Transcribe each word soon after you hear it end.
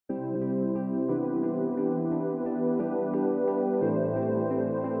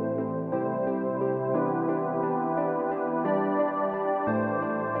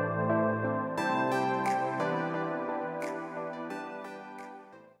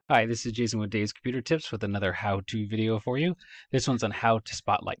Hi, this is Jason with DavesComputerTips with another how-to video for you. This one's on how to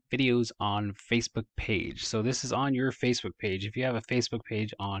spotlight videos on Facebook page. So this is on your Facebook page. If you have a Facebook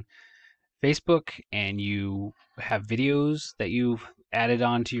page on Facebook and you have videos that you've added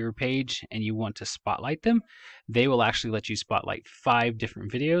onto your page and you want to spotlight them, they will actually let you spotlight 5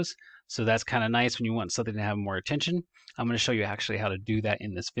 different videos. So that's kind of nice when you want something to have more attention. I'm going to show you actually how to do that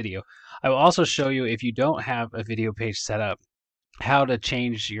in this video. I will also show you, if you don't have a video page set up, how to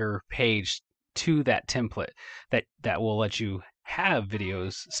change your page to that template that will let you have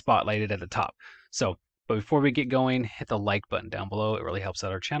videos spotlighted at the top. But before we get going, hit the like button down below. It really helps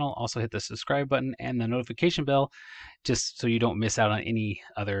out our channel. Also hit the subscribe button and the notification bell just so you don't miss out on any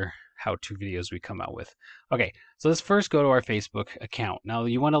other how-to videos we come out with. Okay, so let's first go to our Facebook account. Now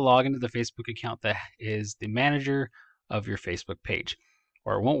you want to log into the Facebook account that is the manager of your Facebook page,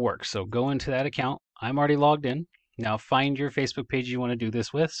 or it won't work. So go into that account. I'm already logged in. Now find your Facebook page you want to do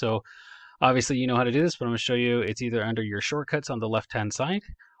this with. So obviously you know how to do this, but I'm going to show you. It's either under your shortcuts on the left-hand side,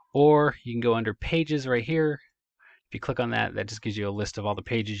 or you can go under pages right here. If you click on that, that just gives you a list of all the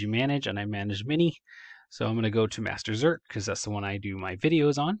pages you manage, and I manage many. So I'm going to go to Master Zert because that's the one I do my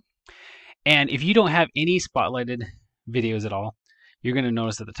videos on. And if you don't have any spotlighted videos at all, you're going to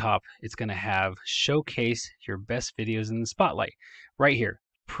notice at the top it's going to have showcase your best videos in the spotlight right here.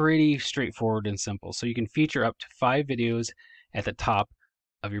 Pretty straightforward and simple. So you can feature up to 5 videos at the top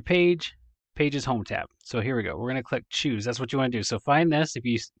of your page's home tab. So here we go. We're going to click choose. That's what you want to do. So find this,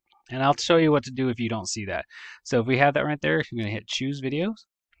 and I'll show you what to do if you don't see that. So if we have that right there, you're going to hit choose videos.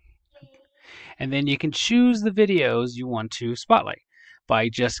 And then you can choose the videos you want to spotlight by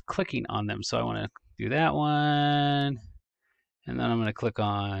just clicking on them. So I want to do that one. And then I'm going to click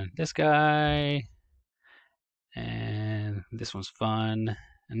on this guy. And this one's fun.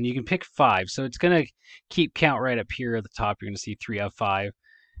 And you can pick 5. So it's going to keep count right up here at the top. You're going to see 3 out of 5.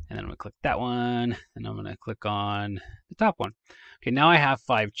 And then I'm going to click that one. And I'm going to click on the top one. Okay, now I have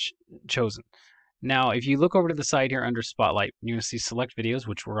 5 chosen. Now, if you look over to the side here under Spotlight, you're going to see Select Videos,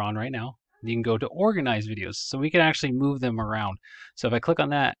 which we're on right now. You can go to Organize Videos. So we can actually move them around. So if I click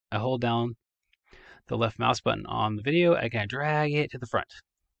on that, I hold down the left mouse button on the video. I can drag it to the front.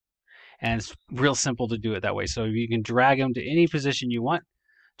 And it's real simple to do it that way. So you can drag them to any position you want.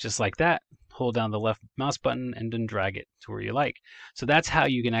 Just like that, hold down the left mouse button and then drag it to where you like. So that's how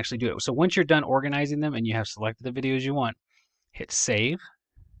you can actually do it. So once you're done organizing them and you have selected the videos you want, hit save.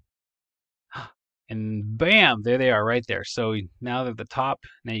 And bam, there they are right there. So now they're at the top.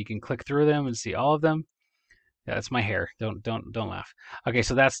 Now you can click through them and see all of them. Yeah, that's my hair. Don't laugh. Okay,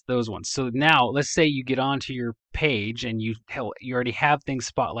 so that's those ones. So now let's say you get onto your page and you already have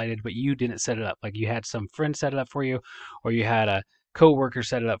things spotlighted, but you didn't set it up. Like you had some friend set it up for you, or you had a coworker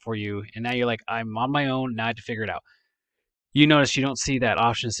set it up for you, and now you're like, I'm on my own, now I have to figure it out. You notice you don't see that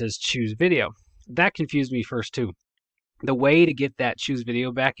option that says choose video. That confused me first too. The way to get that choose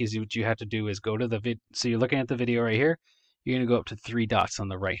video back is what you have to do is go to the so you're looking at the video right here. You're going to go up to 3 dots on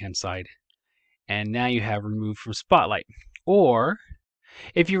the right hand side, and now you have remove from spotlight. Or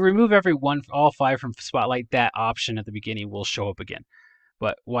if you remove all 5 from spotlight, that option at the beginning will show up again.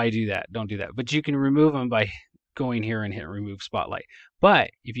 But why do that? Don't do that. But you can remove them by going here and hit remove spotlight.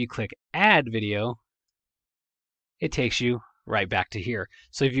 But if you click add video, it takes you right back to here.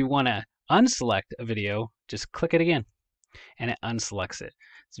 So if you want to unselect a video, just click it again and it unselects it.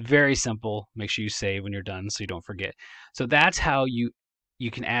 It's very simple. Make sure you save when you're done so you don't forget. So that's how you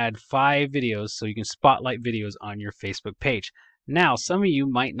can add 5 videos, so you can spotlight videos on your Facebook page. Now, some of you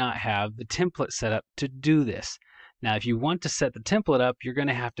might not have the template set up to do this. Now, if you want to set the template up, you're going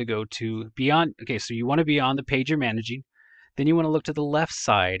to have to go to beyond. Okay, so you want to be on the page you're managing. Then you want to look to the left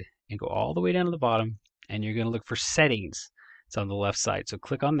side and go all the way down to the bottom, and you're going to look for settings. It's on the left side, so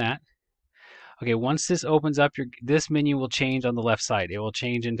click on that. Okay, once this opens up, this menu will change on the left side. It will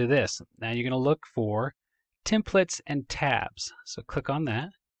change into this. Now you're going to look for templates and tabs. So click on that.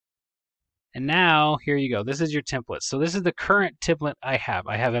 And now, here you go. This is your template. So this is the current template I have.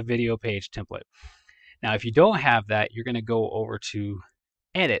 I have a video page template. Now, if you don't have that, you're going to go over to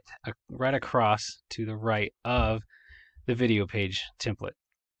Edit, right across to the right of the video page template.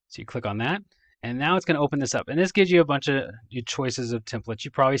 So you click on that, and now it's going to open this up. And this gives you a bunch of choices of templates. You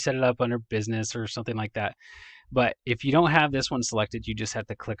probably set it up under Business or something like that. But if you don't have this one selected, you just have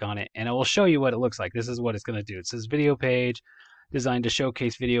to click on it, and it will show you what it looks like. This is what it's going to do. It says video page, designed to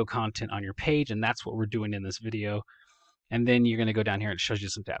showcase video content on your page, and that's what we're doing in this video. And then you're going to go down here and it shows you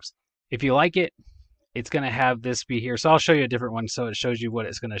some tabs. If you like it, it's going to have this be here. So I'll show you a different one so it shows you what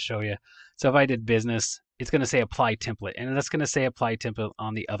it's going to show you. So if I did business, it's going to say apply template, and that's going to say apply template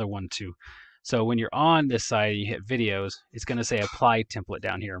on the other one too. So when you're on this side and you hit videos, it's going to say apply template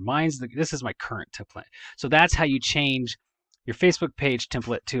down here. This is my current template. So that's how you change your Facebook page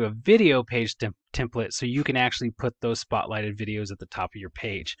template to a video page template, so you can actually put those spotlighted videos at the top of your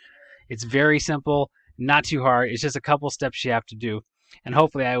page. It's very simple, not too hard. It's just a couple steps you have to do. And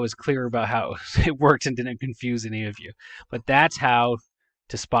hopefully I was clear about how it worked and didn't confuse any of you. But that's how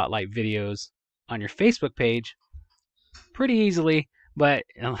to spotlight videos on your Facebook page pretty easily. But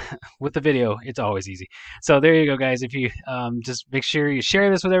with the video, it's always easy. So there you go, guys. If you just make sure you share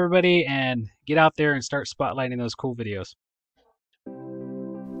this with everybody and get out there and start spotlighting those cool videos.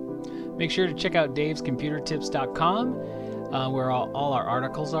 Make sure to check out DavesComputerTips.com, where all our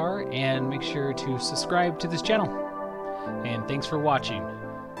articles are, and make sure to subscribe to this channel. And thanks for watching.